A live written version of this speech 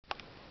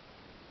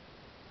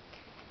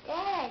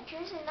Dad,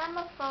 choose a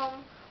number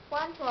from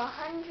 1 to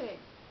 100.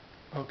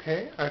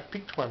 Okay, I've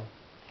picked one.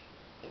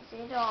 Is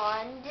it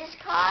on this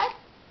card?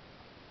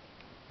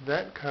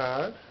 That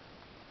card?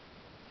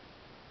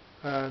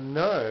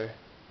 No.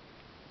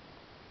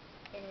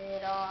 Is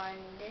it on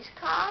this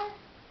card?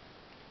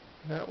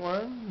 That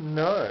one?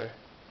 No.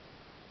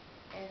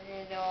 Is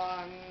it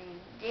on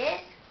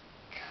this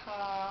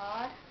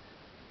card?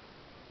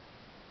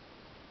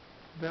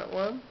 That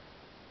one?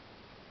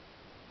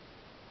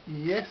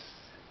 Yes,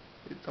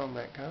 it's on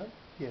that card.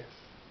 Yes.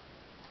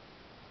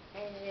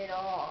 Is it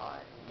on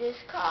this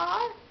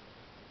card?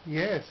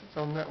 Yes, it's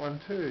on that one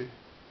too.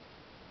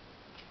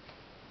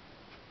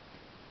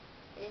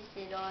 Is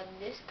it on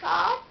this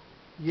card?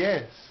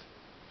 Yes.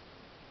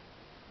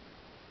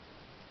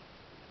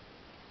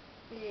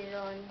 Is it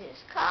on this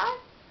card?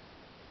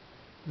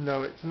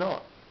 No, it's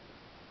not.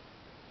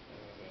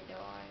 Is it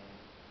on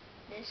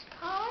this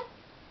card?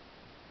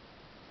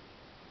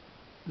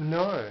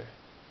 No.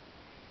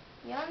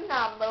 Your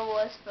number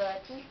was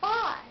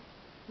 35.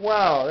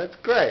 Wow, that's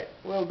great.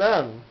 Well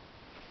done.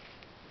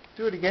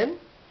 Do it again.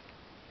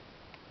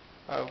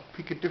 I'll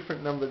pick a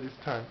different number this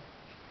time.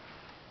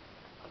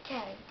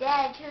 Okay,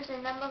 Dad, choose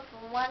a number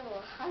from 1 to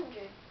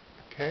 100.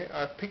 Okay,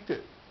 I've picked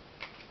it.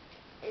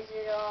 Is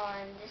it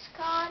on this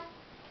card?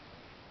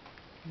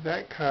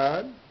 That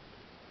card?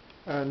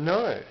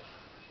 No.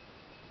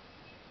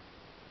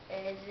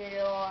 Is it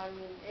on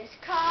this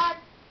card?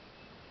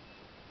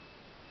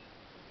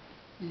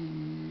 Yeah.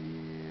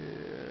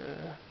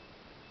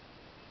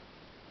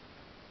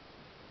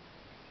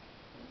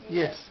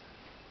 Yes.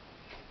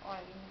 On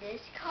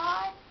this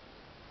card?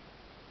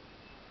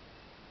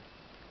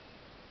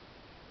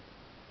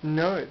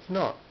 No, it's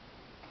not.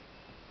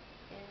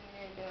 Is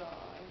it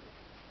on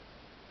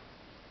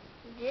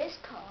this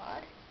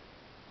card?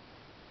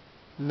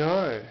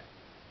 No. Is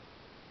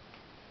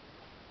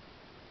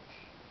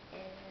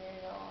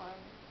it on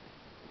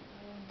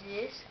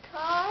this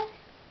card?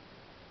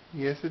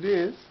 Yes, it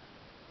is.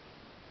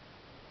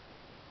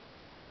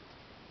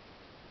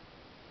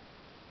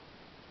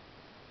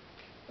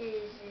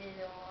 Is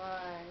it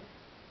on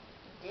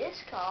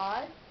this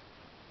card?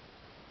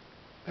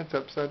 That's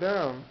upside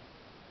down.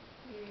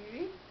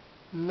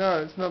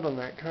 No, it's not on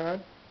that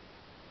card.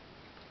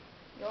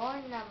 Your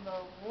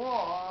number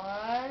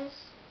was...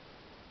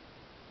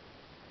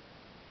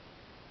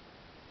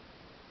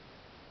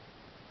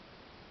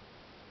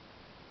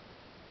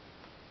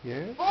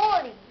 Yeah?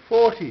 40.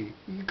 40.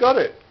 You got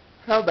it.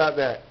 How about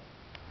that?